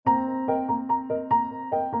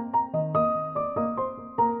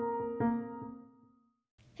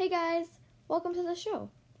guys, welcome to the show.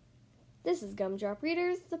 This is Gumdrop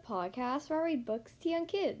Readers, the podcast where I read books to young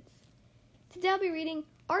kids. Today I'll be reading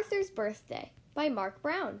Arthur's Birthday by Mark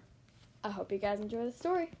Brown. I hope you guys enjoy the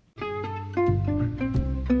story.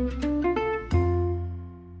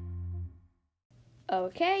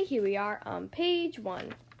 Okay, here we are on page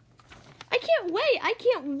 1. I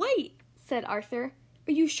can't wait, said Arthur.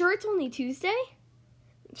 Are you sure it's only Tuesday?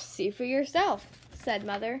 See for yourself, said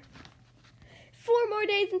Mother. 4 more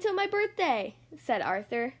days until my birthday, said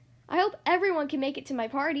Arthur. I hope everyone can make it to my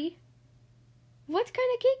party. What kind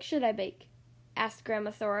of cake should I bake? Asked Grandma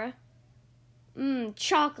Thora.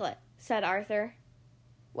 Chocolate, said Arthur.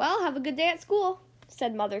 Well, have a good day at school,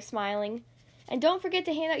 said Mother, smiling. And don't forget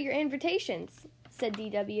to hand out your invitations, said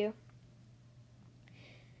D.W.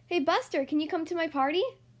 Hey, Buster, can you come to my party?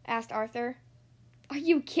 Asked Arthur. Are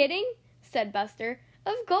you kidding? Said Buster.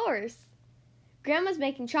 Of course. Grandma's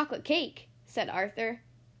making chocolate cake, said Arthur.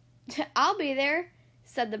 I'll be there,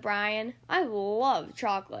 said the Brian. I love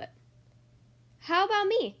chocolate. How about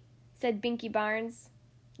me? Said Binky Barnes.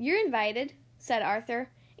 You're invited, said Arthur,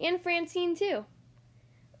 and Francine too.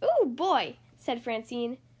 Ooh, boy, said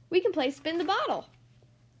Francine. We can play spin the bottle.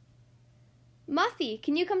 Muffy,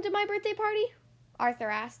 can you come to my birthday party? Arthur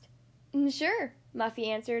asked. Sure, Muffy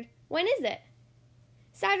answered. When is it?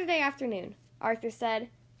 Saturday afternoon, Arthur said.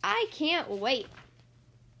 I can't wait.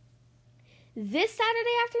 This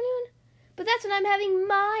Saturday afternoon? But that's when I'm having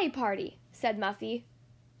my party, said Muffy.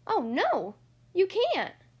 Oh, no, you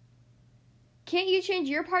can't. Can't you change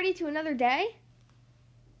your party to another day?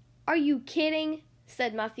 Are you kidding?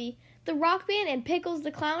 Said Muffy. The rock band and Pickles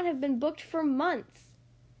the Clown have been booked for months.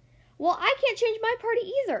 Well, I can't change my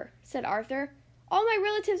party either, said Arthur. All my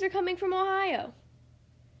relatives are coming from Ohio.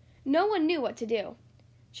 No one knew what to do.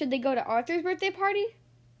 Should they go to Arthur's birthday party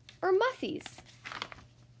or Muffy's?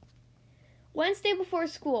 Wednesday before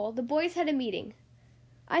school, the boys had a meeting.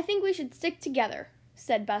 I think we should stick together,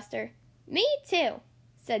 said Buster. Me too,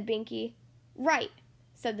 said Binky. Right,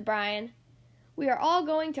 said the Brian. We are all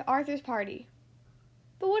going to Arthur's party.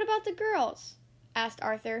 But what about the girls? Asked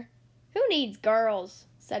Arthur. Who needs girls?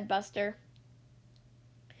 Said Buster.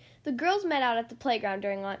 The girls met out at the playground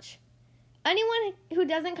during lunch. Anyone who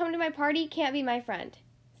doesn't come to my party can't be my friend,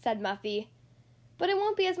 said Muffy. But it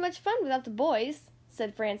won't be as much fun without the boys,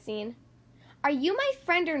 said Francine. Are you my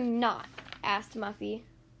friend or not? Asked Muffy.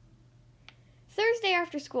 Thursday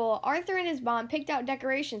after school, Arthur and his mom picked out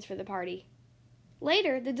decorations for the party.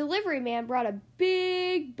 Later, the delivery man brought a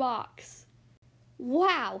big box.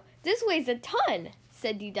 Wow, this weighs a ton,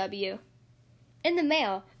 said D.W. In the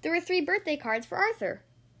mail, there were 3 birthday cards for Arthur.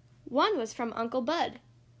 One was from Uncle Bud.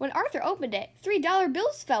 When Arthur opened it, $3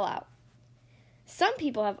 bills fell out. Some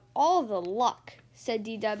people have all the luck, said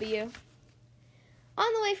D.W.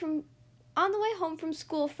 On the way home from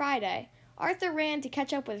school Friday, Arthur ran to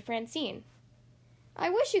catch up with Francine. I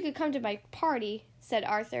wish you could come to my party, said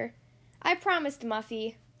Arthur. I promised,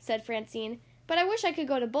 Muffy, said Francine, but I wish I could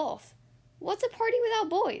go to both. What's a party without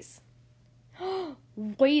boys?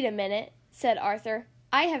 Wait a minute, said Arthur.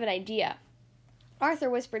 I have an idea. Arthur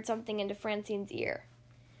whispered something into Francine's ear.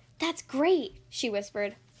 That's great, she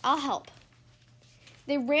whispered. I'll help.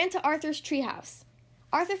 They ran to Arthur's treehouse.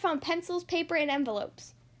 Arthur found pencils, paper, and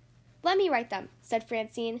envelopes. Let me write them, said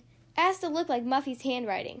Francine. It has to look like Muffy's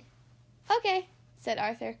handwriting. Okay, said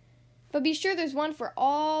Arthur. But be sure there's one for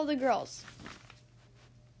all the girls.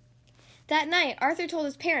 That night, Arthur told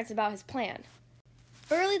his parents about his plan.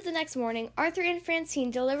 Early the next morning, Arthur and Francine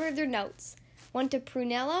delivered their notes. One to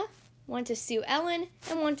Prunella, one to Sue Ellen,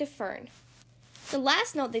 and one to Fern. The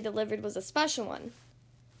last note they delivered was a special one.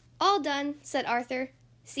 All done, said Arthur.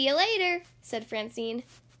 See you later, said Francine.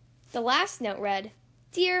 The last note read,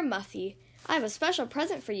 Dear Muffy, I have a special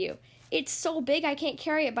present for you. It's so big I can't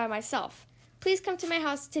carry it by myself. Please come to my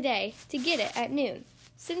house today to get it at noon.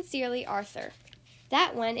 Sincerely, Arthur.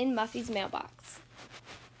 That went in Muffy's mailbox.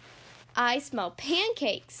 I smell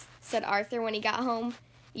pancakes, said Arthur when he got home.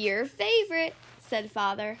 Your favorite, said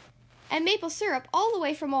Father. And maple syrup all the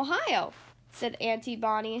way from Ohio, said Auntie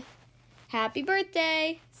Bonnie. Happy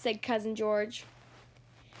birthday, said Cousin George.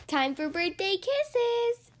 Time for birthday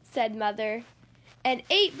kisses, said Mother. And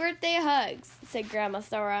 8 birthday hugs, said Grandma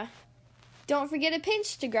Thora. Don't forget a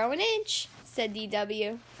pinch to grow an inch, said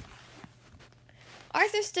D.W.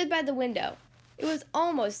 Arthur stood by the window. It was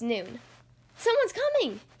almost noon. Someone's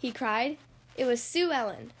coming, he cried. It was Sue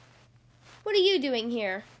Ellen. What are you doing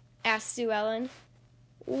here? Asked Sue Ellen.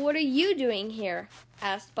 What are you doing here?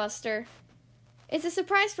 Asked Buster. It's a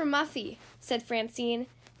surprise for Muffy, said Francine,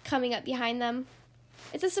 coming up behind them.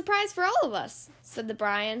 It's a surprise for all of us, said the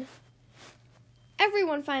Brian.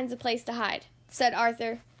 Everyone finds a place to hide, said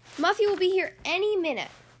Arthur. Muffy will be here any minute.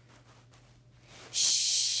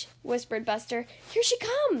 Shh, whispered Buster. Here she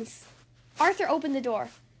comes. Arthur opened the door.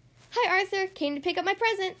 Hi, Arthur. Came to pick up my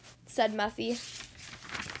present, said Muffy.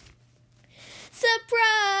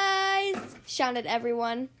 Surprise! Shouted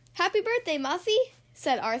everyone. Happy birthday, Muffy,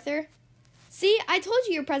 said Arthur. See, I told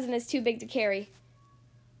you your present is too big to carry.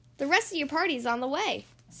 The rest of your party is on the way,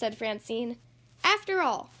 said Francine. After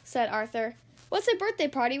all, said Arthur, what's a birthday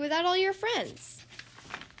party without all your friends?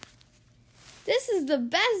 This is the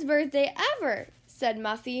best birthday ever, said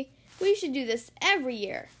Muffy. We should do this every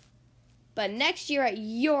year. But next year at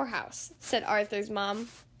your house, said Arthur's mom.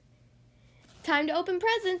 Time to open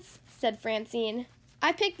presents, said Francine.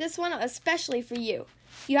 I picked this one especially for you.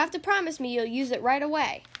 You have to promise me you'll use it right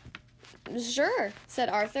away. Sure, said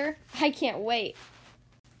Arthur. I can't wait.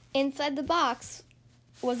 Inside the box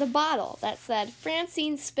was a bottle that said,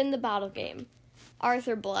 Francine Spin the Bottle Game.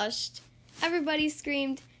 Arthur blushed. Everybody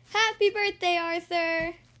screamed, Happy birthday,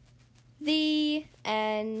 Arthur! The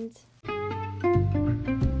end.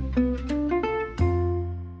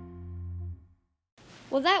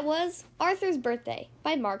 Well, that was Arthur's Birthday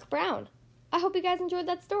by Mark Brown. I hope you guys enjoyed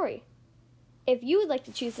that story. If you would like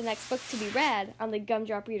to choose the next book to be read on the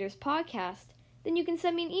Gumdrop Readers podcast, then you can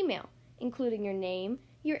send me an email, including your name,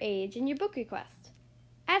 your age, and your book request.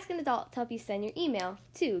 Ask an adult to help you send your email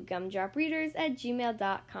to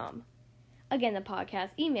gumdropreaders@gmail.com. Again, the podcast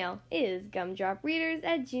email is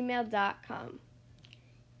gumdropreaders@gmail.com.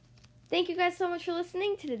 Thank you guys so much for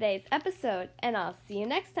listening to today's episode, and I'll see you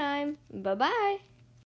next time. Bye-bye!